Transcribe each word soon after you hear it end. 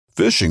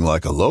Fishing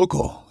like a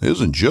local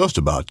isn't just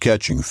about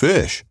catching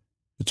fish.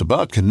 It's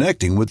about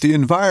connecting with the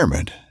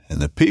environment and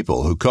the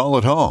people who call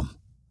it home.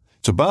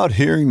 It's about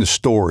hearing the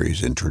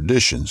stories and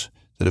traditions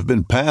that have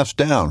been passed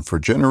down for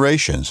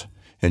generations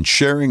and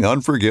sharing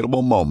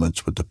unforgettable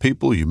moments with the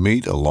people you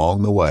meet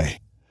along the way.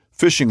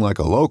 Fishing like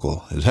a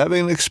local is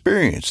having an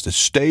experience that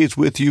stays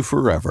with you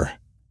forever.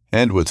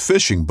 And with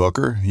Fishing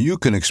Booker, you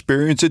can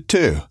experience it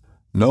too,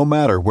 no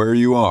matter where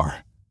you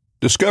are.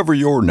 Discover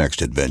your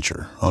next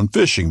adventure on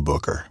Fishing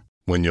Booker.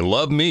 When you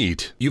love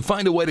meat, you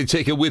find a way to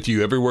take it with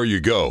you everywhere you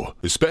go,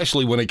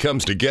 especially when it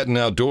comes to getting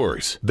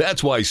outdoors.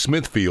 That's why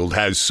Smithfield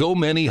has so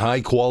many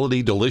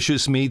high-quality,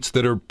 delicious meats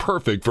that are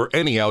perfect for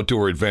any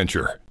outdoor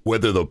adventure.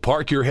 Whether the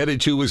park you're headed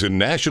to is a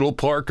national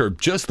park or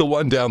just the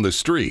one down the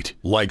street,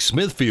 like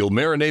Smithfield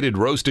marinated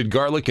roasted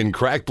garlic and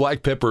cracked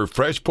black pepper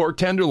fresh pork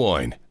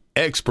tenderloin,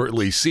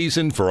 expertly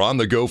seasoned for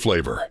on-the-go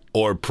flavor,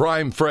 or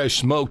prime fresh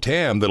smoked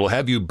ham that'll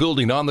have you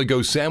building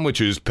on-the-go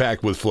sandwiches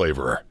packed with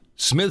flavor.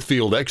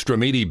 Smithfield extra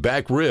meaty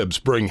back ribs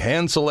bring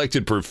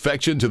hand-selected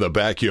perfection to the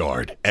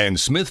backyard, and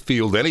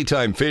Smithfield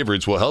Anytime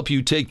Favorites will help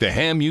you take the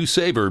ham you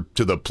savor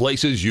to the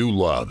places you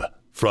love.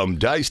 From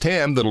diced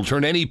ham that'll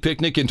turn any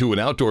picnic into an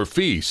outdoor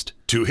feast,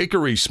 to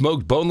hickory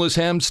smoked boneless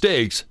ham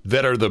steaks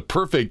that are the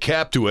perfect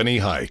cap to any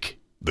hike.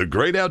 The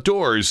great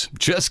outdoors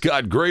just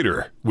got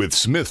greater with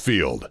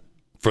Smithfield.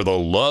 For the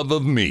love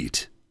of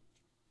meat.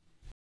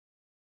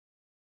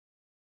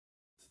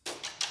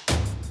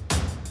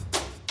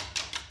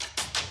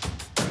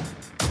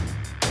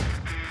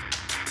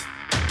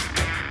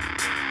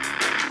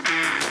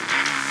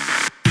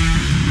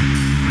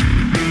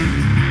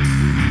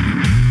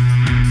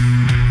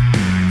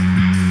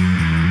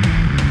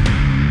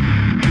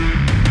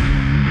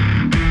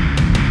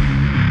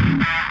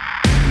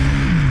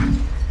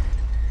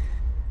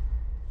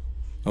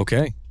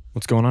 Okay,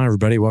 what's going on,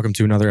 everybody? Welcome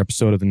to another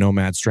episode of the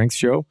Nomad Strength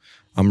Show.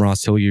 I'm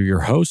Ross Hillier,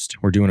 your host.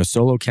 We're doing a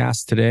solo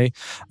cast today.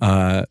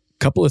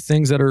 Couple of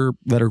things that are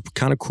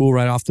kind of cool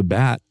right off the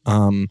bat.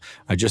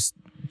 I just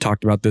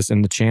talked about this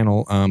in the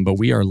channel, but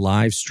we are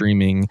live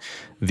streaming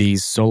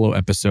these solo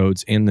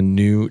episodes in the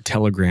new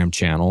Telegram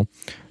channel,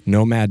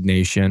 Nomad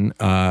Nation.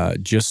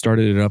 Just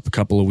started it up a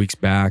couple of weeks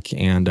back,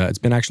 and it's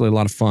been actually a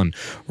lot of fun.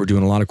 We're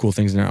doing a lot of cool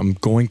things in there. I'm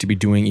going to be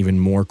doing even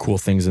more cool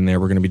things in there.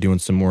 We're going to be doing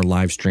some more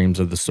live streams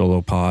of the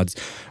solo pods.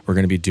 We're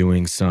going to be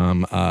doing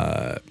some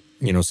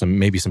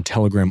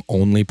Telegram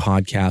only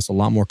podcasts. A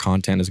lot more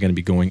content is going to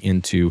be going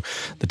into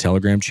the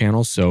Telegram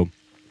channel. So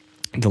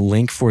the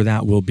link for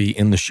that will be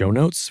in the show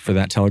notes for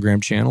that Telegram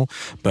channel,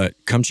 but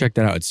come check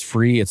that out. It's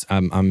free.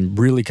 I'm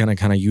really gonna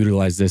kind of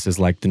utilize this as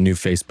like the new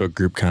Facebook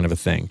group kind of a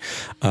thing,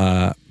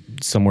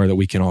 somewhere that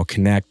we can all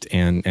connect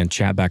and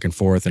chat back and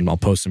forth. And I'll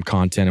post some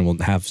content, and we'll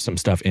have some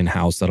stuff in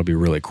house that'll be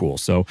really cool.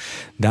 So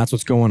that's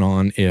what's going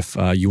on. If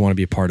you want to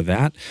be a part of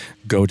that,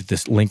 go to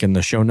this link in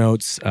the show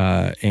notes,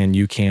 and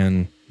you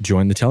can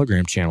join the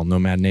Telegram channel,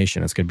 Nomad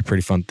Nation. It's going to be a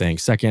pretty fun thing.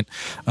 Second,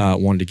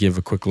 wanted to give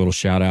a quick little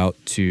shout out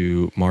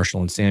to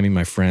Marshall and Sammy,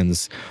 my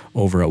friends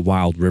over at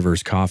Wild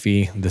Rivers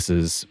Coffee. This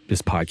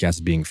podcast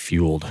is being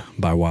fueled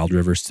by Wild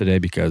Rivers today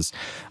because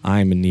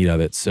I'm in need of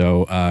it.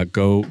 So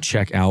go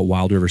check out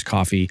Wild Rivers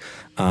Coffee.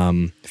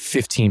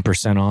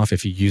 15% off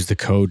if you use the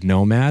code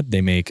NOMAD.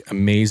 They make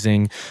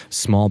amazing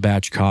small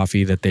batch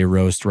coffee that they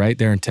roast right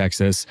there in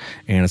Texas,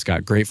 and it's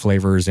got great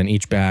flavors, and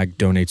each bag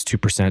donates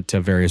 2% to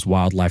various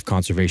wildlife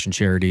conservation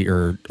charity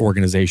or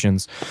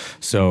organizations.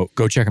 So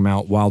go check them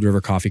out,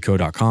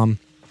 wildrivercoffeeco.com.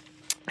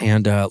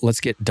 And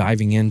let's get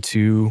diving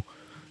into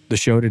the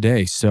show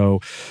today. So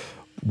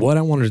what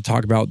I wanted to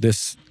talk about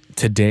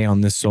today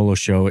on this solo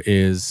show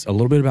is a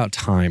little bit about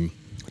time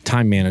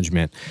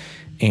management.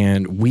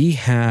 And we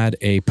had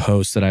a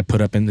post that I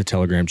put up in the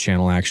Telegram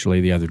channel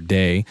actually the other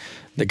day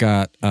that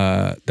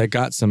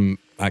got some.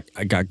 I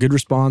got good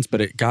response,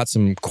 but it got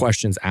some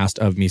questions asked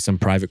of me, some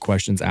private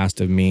questions asked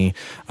of me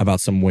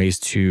about some ways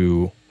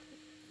to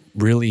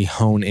really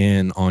hone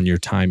in on your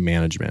time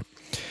management.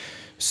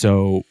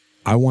 So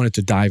I wanted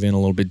to dive in a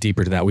little bit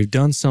deeper to that. We've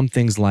done some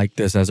things like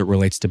this as it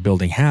relates to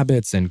building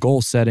habits and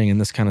goal setting and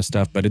this kind of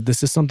stuff, but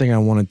this is something I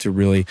wanted to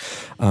really.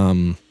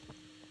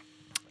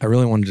 I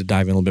really wanted to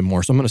dive in a little bit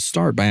more. So I'm going to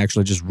start by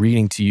actually just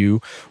reading to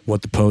you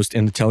what the post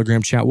in the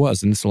Telegram chat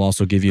was. And this will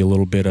also give you a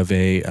little bit of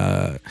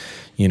an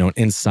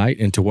insight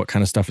into what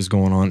kind of stuff is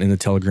going on in the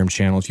Telegram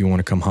channel if you want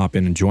to come hop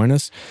in and join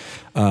us.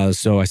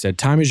 So I said,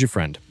 time is your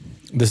friend.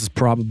 This is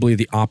probably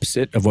the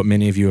opposite of what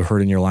many of you have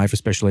heard in your life,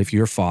 especially if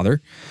you're a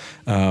father.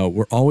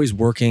 We're always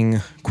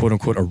working, quote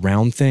unquote,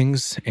 around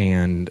things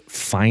and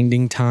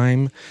finding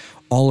time.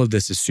 All of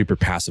this is super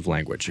passive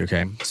language,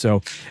 okay?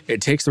 So it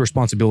takes the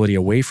responsibility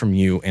away from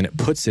you and it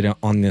puts it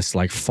on this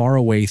like far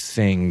away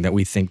thing that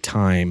we think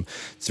time.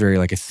 It's very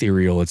like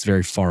ethereal. It's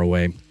very far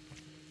away.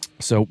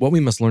 So what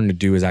we must learn to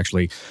do is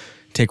actually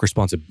take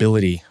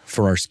responsibility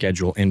for our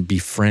schedule and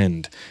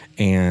befriend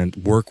and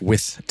work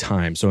with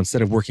time. So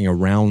instead of working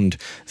around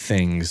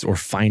things or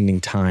finding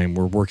time,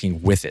 we're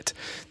working with it,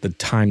 the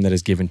time that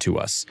is given to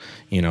us.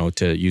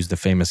 To use the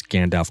famous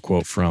Gandalf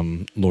quote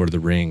from Lord of the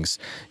Rings,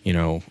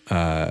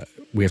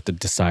 we have to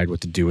decide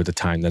what to do with the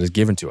time that is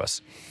given to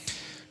us.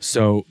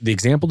 So the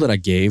example that I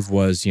gave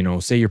was,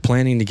 say you're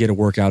planning to get a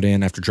workout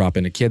in after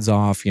dropping the kids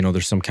off,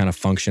 there's some kind of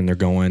function they're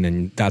going,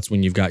 and that's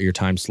when you've got your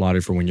time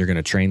slotted for when you're going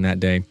to train that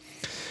day.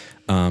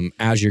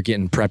 As you're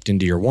getting prepped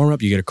into your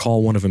warm-up, you get a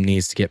call, one of them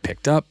needs to get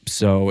picked up.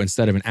 So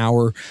instead of an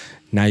hour,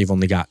 now you've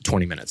only got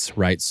 20 minutes,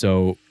 right?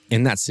 So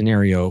in that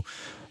scenario,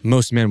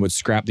 most men would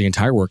scrap the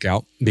entire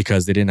workout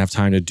because they didn't have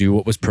time to do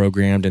what was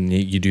programmed, and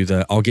you do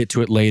the I'll get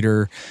to it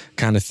later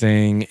kind of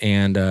thing.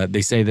 And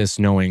they say this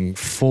knowing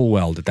full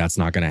well that that's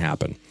not going to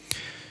happen.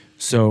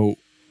 So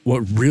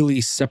what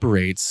really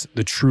separates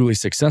the truly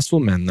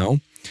successful men, though,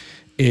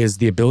 is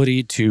the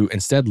ability to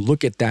instead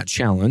look at that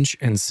challenge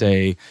and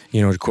say,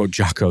 to quote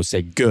Jocko,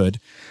 say, good,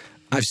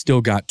 I've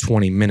still got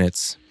 20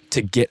 minutes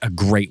to get a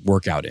great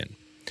workout in.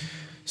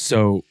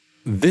 So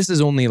this is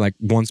only like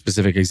one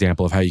specific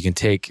example of how you can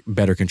take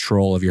better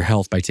control of your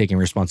health by taking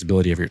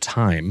responsibility of your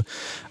time.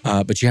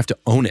 But you have to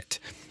own it.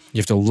 You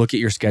have to look at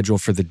your schedule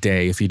for the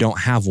day. If you don't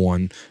have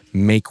one,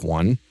 make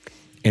one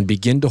and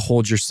begin to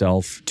hold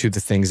yourself to the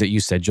things that you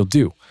said you'll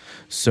do.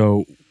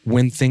 So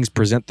when things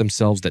present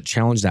themselves that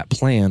challenge that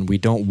plan, we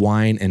don't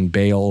whine and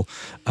bail,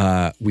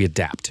 we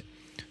adapt.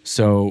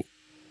 So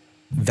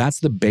that's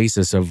the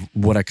basis of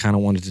what I kind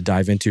of wanted to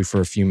dive into for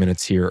a few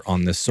minutes here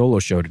on this solo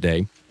show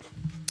today.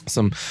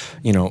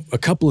 A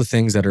couple of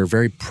things that are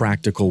very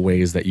practical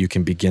ways that you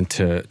can begin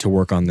to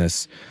work on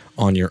this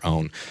on your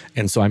own.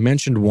 And so I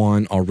mentioned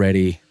one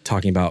already,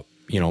 talking about,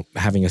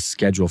 having a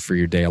schedule for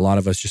your day. A lot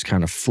of us just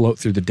kind of float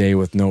through the day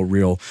with no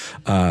real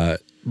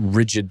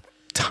rigid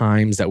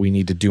times that we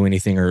need to do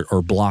anything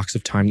or blocks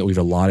of time that we've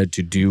allotted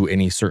to do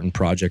any certain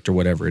project or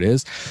whatever it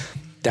is.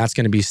 That's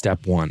going to be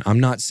step one. I'm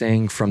not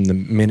saying from the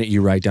minute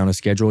you write down a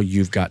schedule,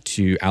 you've got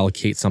to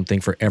allocate something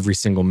for every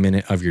single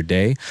minute of your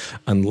day,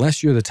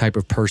 unless you're the type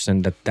of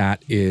person that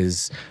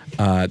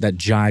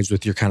jives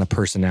with your kind of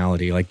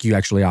personality. Like you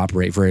actually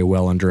operate very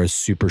well under a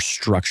super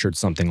structured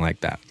something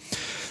like that.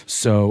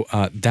 So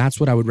that's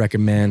what I would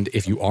recommend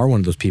if you are one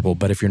of those people.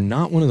 But if you're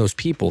not one of those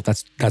people,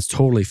 that's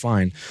totally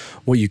fine.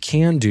 What you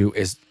can do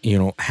is,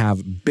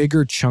 have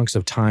bigger chunks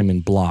of time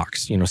in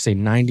blocks, say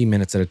 90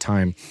 minutes at a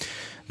time,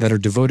 that are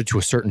devoted to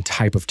a certain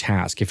type of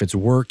task. If it's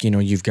work,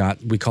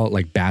 we call it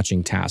like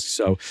batching tasks.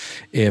 So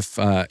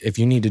if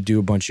you need to do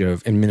a bunch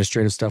of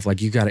administrative stuff, like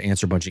you got to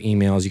answer a bunch of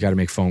emails, you got to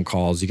make phone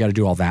calls, you got to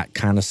do all that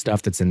kind of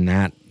stuff that's in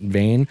that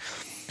vein,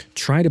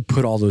 try to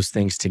put all those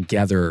things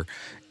together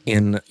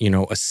in,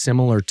 a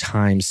similar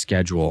time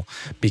schedule,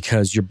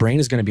 because your brain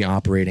is going to be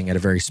operating at a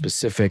very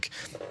specific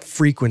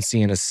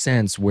frequency in a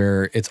sense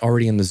where it's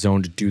already in the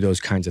zone to do those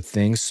kinds of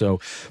things. So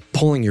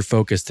pulling your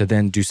focus to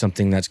then do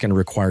something that's going to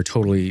require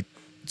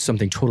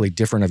something totally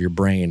different of your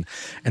brain,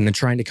 and then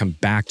trying to come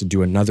back to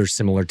do another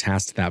similar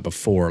task to that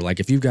before. Like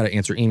if you've got to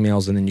answer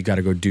emails and then you got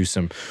to go do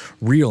some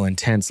real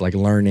intense like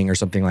learning or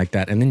something like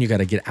that, and then you got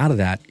to get out of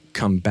that,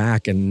 come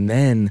back, and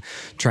then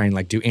try and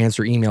like do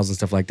answer emails and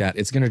stuff like that,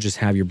 it's going to just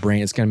have your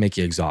brain, it's going to make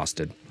you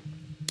exhausted.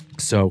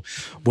 So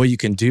what you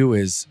can do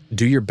is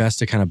do your best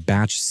to kind of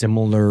batch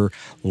similar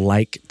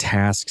like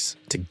tasks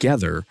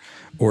together,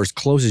 or as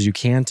close as you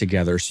can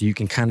together, so you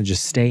can kind of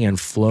just stay in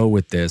flow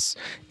with this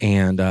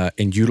and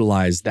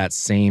utilize that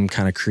same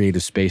kind of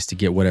creative space to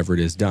get whatever it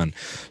is done.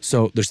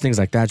 So there's things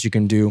like that you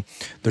can do.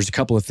 There's a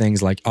couple of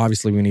things like,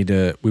 obviously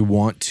we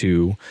want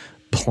to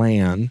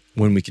plan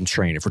when we can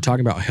train. If we're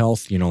talking about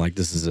health, like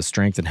this is a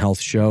strength and health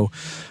show,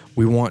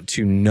 we want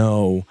to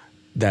know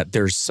that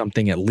there's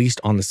something at least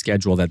on the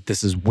schedule that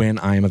this is when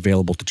I am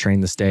available to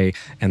train this day,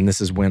 and this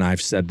is when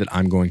I've said that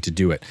I'm going to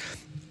do it.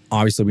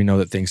 Obviously, we know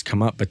that things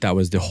come up, but that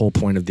was the whole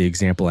point of the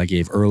example I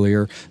gave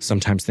earlier.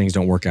 Sometimes things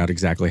don't work out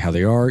exactly how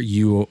they are.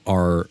 You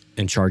are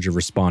in charge of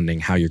responding,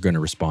 how you're going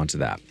to respond to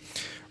that,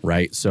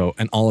 right? So,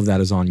 and all of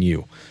that is on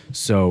you.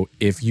 So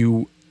if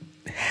you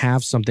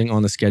have something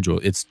on the schedule,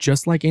 it's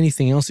just like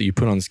anything else that you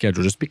put on the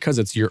schedule. Just because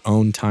it's your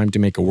own time to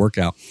make a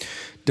workout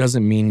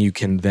doesn't mean you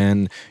can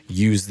then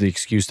use the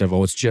excuse of,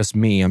 it's just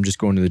me, I'm just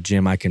going to the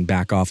gym, I can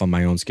back off on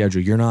my own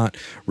schedule. You're not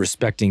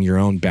respecting your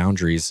own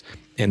boundaries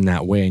in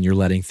that way, and you're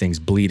letting things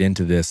bleed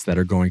into this that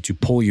are going to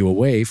pull you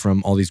away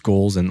from all these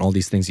goals and all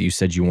these things that you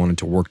said you wanted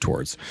to work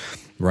towards,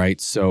 right?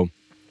 So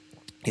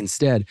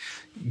instead,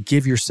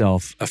 give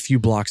yourself a few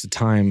blocks of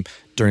time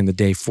during the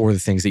day for the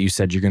things that you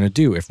said you're going to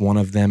do. If one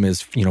of them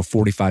is,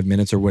 45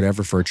 minutes or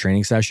whatever for a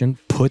training session,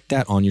 put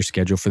that on your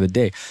schedule for the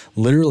day.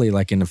 Literally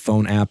like in a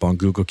phone app on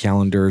Google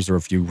Calendars, or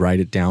if you write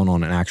it down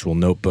on an actual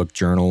notebook,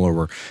 journal,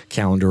 or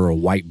calendar, or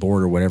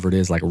whiteboard, or whatever it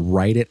is, like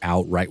write it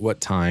out, write what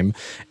time,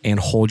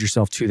 and hold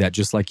yourself to that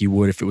just like you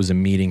would if it was a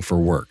meeting for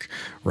work,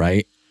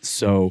 right?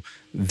 So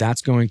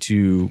that's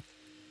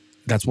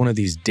one of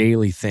these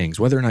daily things.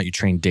 Whether or not you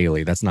train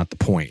daily, that's not the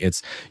point.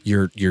 It's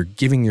you're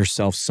giving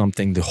yourself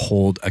something to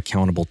hold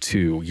accountable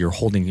to. You're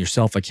holding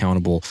yourself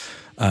accountable,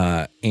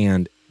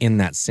 and in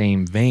that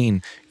same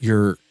vein,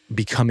 you're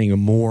becoming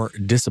more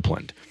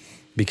disciplined.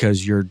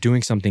 because you're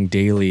doing something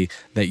daily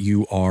that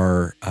you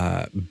are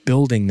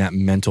building that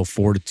mental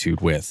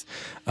fortitude with.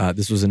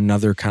 This was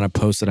another kind of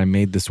post that I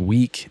made this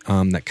week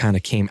that kind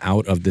of came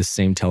out of this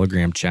same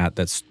Telegram chat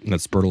that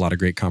spurred a lot of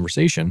great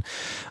conversation.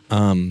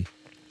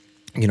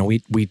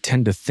 We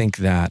tend to think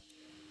that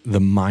the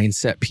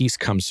mindset piece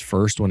comes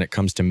first when it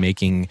comes to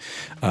making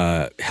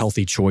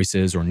healthy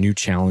choices or new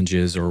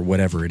challenges or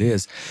whatever it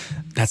is.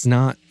 That's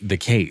not the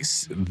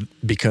case,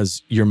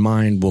 because your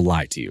mind will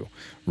lie to you,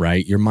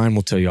 right? Your mind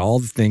will tell you all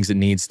the things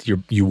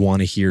you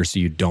want to hear so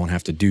you don't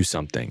have to do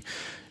something.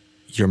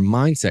 Your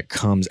mindset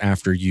comes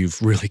after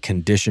you've really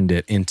conditioned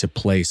it into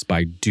place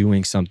by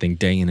doing something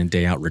day in and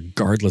day out,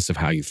 regardless of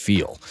how you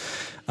feel.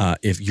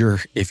 If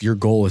your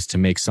goal is to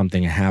make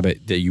something a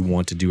habit that you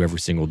want to do every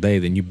single day,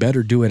 then you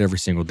better do it every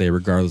single day,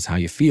 regardless of how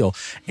you feel.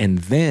 And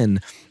then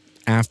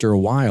after a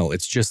while,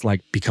 it's just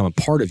like become a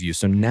part of you.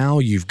 So now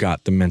you've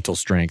got the mental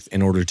strength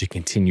in order to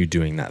continue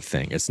doing that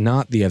thing. It's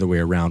not the other way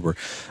around, where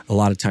a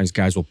lot of times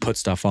guys will put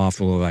stuff off.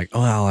 They'll like,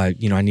 oh, well, I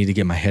need to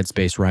get my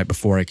headspace right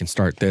before I can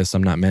start this.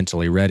 I'm not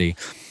mentally ready.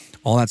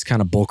 All that's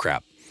kind of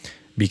bullcrap,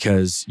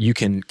 because you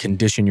can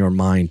condition your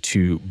mind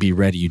to be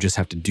ready. You just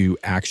have to do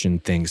action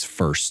things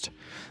first.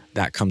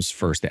 That comes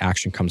first. The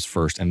action comes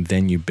first, and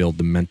then you build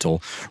the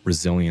mental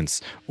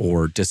resilience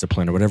or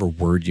discipline or whatever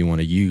word you want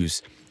to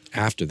use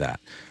after that,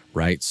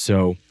 right?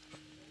 So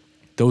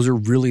those are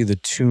really the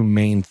two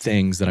main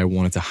things that I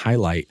wanted to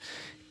highlight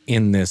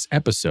in this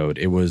episode.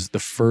 The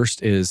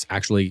first is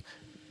actually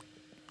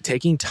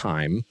taking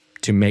time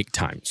to make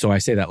time. So I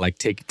say that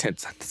like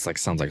it's like,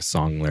 sounds like a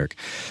song lyric.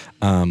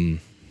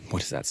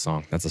 What is that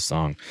song? That's a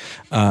song.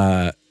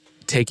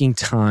 Taking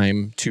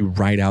time to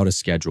write out a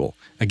schedule.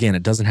 Again,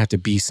 it doesn't have to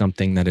be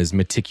something that is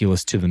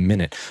meticulous to the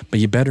minute,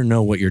 but you better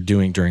know what you're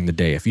doing during the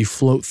day. If you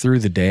float through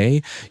the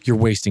day, you're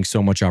wasting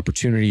so much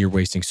opportunity, you're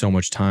wasting so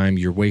much time,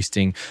 you're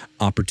wasting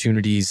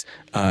opportunities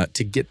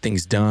to get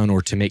things done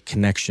or to make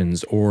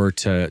connections or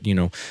to,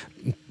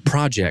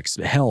 projects,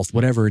 health,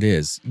 whatever it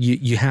is.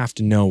 You have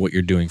to know what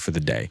you're doing for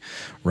the day,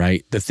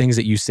 right? The things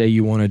that you say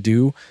you want to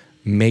do,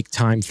 make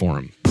time for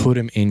them. Put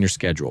them in your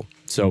schedule.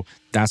 So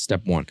that's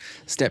step one.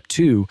 Step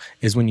two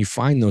is when you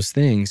find those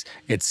things,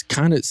 it's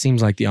kind of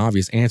seems like the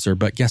obvious answer,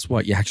 but guess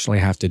what? You actually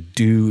have to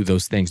do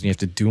those things, and you have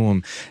to do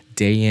them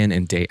day in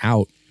and day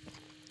out.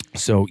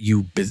 So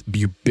you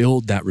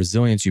build that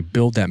resilience, you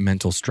build that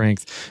mental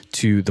strength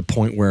to the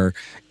point where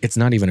it's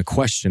not even a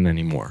question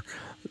anymore.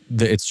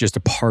 It's just a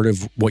part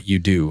of what you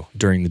do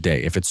during the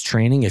day. If it's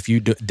training, if you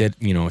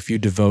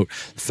devote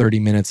 30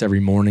 minutes every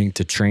morning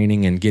to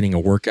training and getting a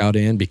workout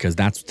in because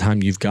that's the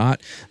time you've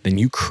got, then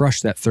you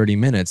crush that 30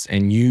 minutes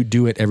and you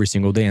do it every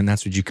single day, and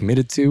that's what you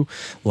committed to.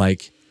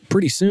 Like,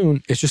 pretty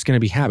soon it's just going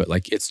to be habit.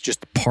 Like, it's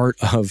just part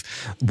of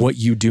what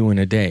you do in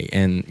a day.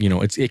 And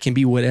it can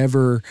be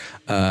whatever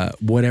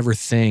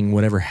thing,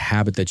 whatever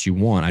habit that you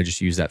want. I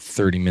just use that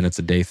 30 minutes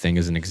a day thing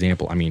as an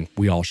example. I mean,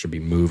 we all should be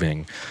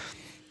moving.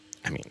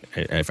 I mean,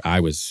 if I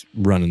was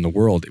running the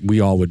world, we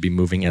all would be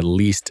moving at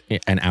least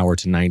an hour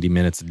to 90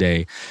 minutes a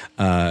day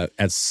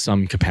at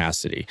some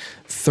capacity.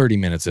 30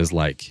 minutes is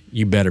like,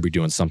 you better be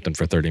doing something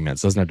for 30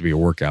 minutes. It doesn't have to be a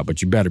workout,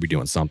 but you better be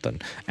doing something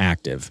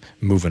active,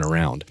 moving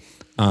around.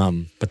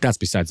 But that's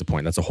besides the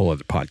point. That's a whole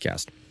other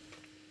podcast.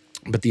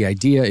 But the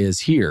idea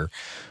is here,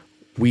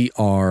 we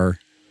are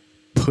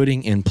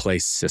putting in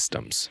place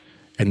systems.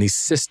 And these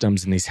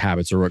systems and these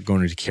habits are what are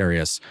going to carry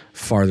us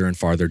farther and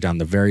farther down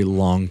the very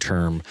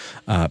long-term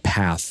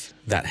path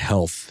that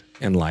health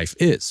and life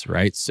is,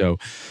 right? So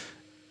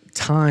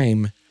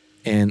time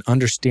and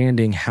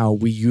understanding how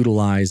we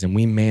utilize and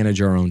we manage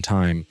our own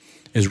time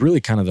is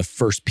really kind of the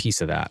first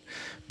piece of that,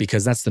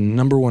 because that's the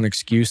number one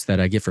excuse that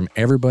I get from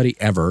everybody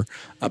ever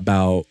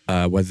about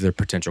whether they're a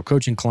potential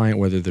coaching client,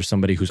 whether they're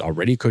somebody who's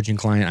already a coaching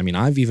client. I mean,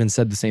 I've even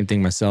said the same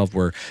thing myself,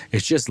 where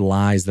it's just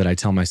lies that I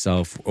tell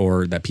myself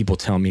or that people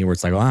tell me, where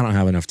it's like, well, I don't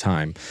have enough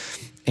time.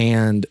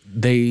 And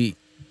they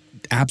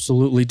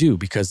absolutely do,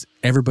 because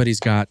everybody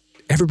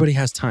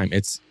has time.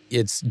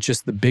 It's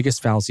just the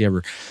biggest fallacy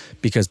ever,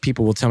 because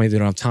people will tell me they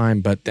don't have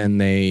time, but then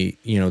they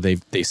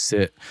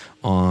sit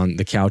on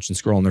the couch and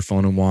scroll on their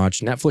phone and watch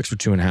Netflix for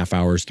 2.5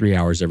 hours, 3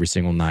 hours every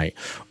single night.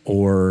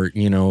 Or,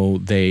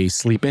 they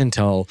sleep in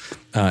till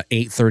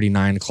 8:30,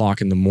 9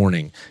 o'clock in the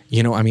morning.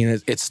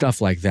 It's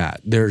stuff like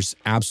that. There's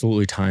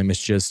absolutely time.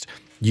 It's just,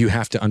 you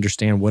have to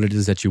understand what it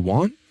is that you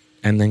want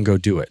and then go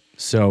do it.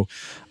 So,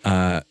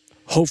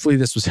 hopefully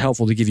this was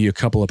helpful to give you a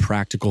couple of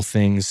practical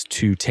things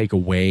to take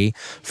away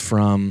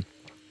from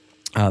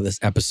this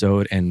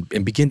episode and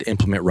begin to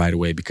implement right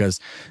away, because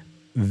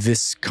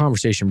this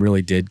conversation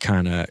really did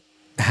kind of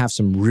have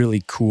some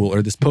really cool,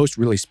 or this post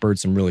really spurred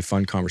some really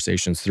fun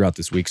conversations throughout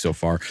this week so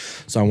far.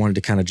 So I wanted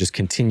to kind of just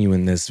continue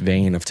in this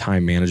vein of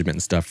time management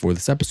and stuff for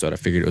this episode. I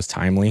figured it was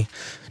timely,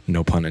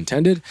 no pun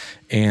intended.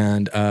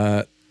 And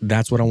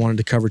that's what I wanted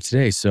to cover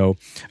today. So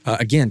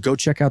again, go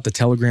check out the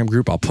Telegram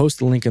group. I'll post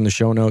the link in the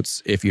show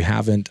notes. If you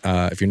haven't,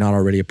 if you're not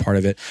already a part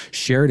of it,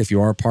 share it. If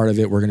you are a part of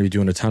it, we're going to be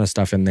doing a ton of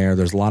stuff in there.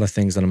 There's a lot of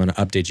things that I'm going to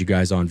update you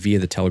guys on via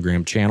the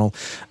Telegram channel.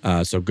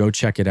 So go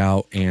check it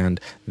out. And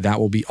that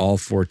will be all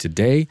for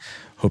today.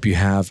 Hope you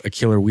have a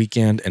killer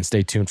weekend and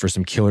stay tuned for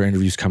some killer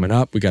interviews coming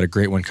up. We got a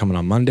great one coming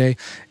on Monday,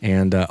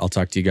 and I'll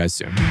talk to you guys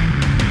soon.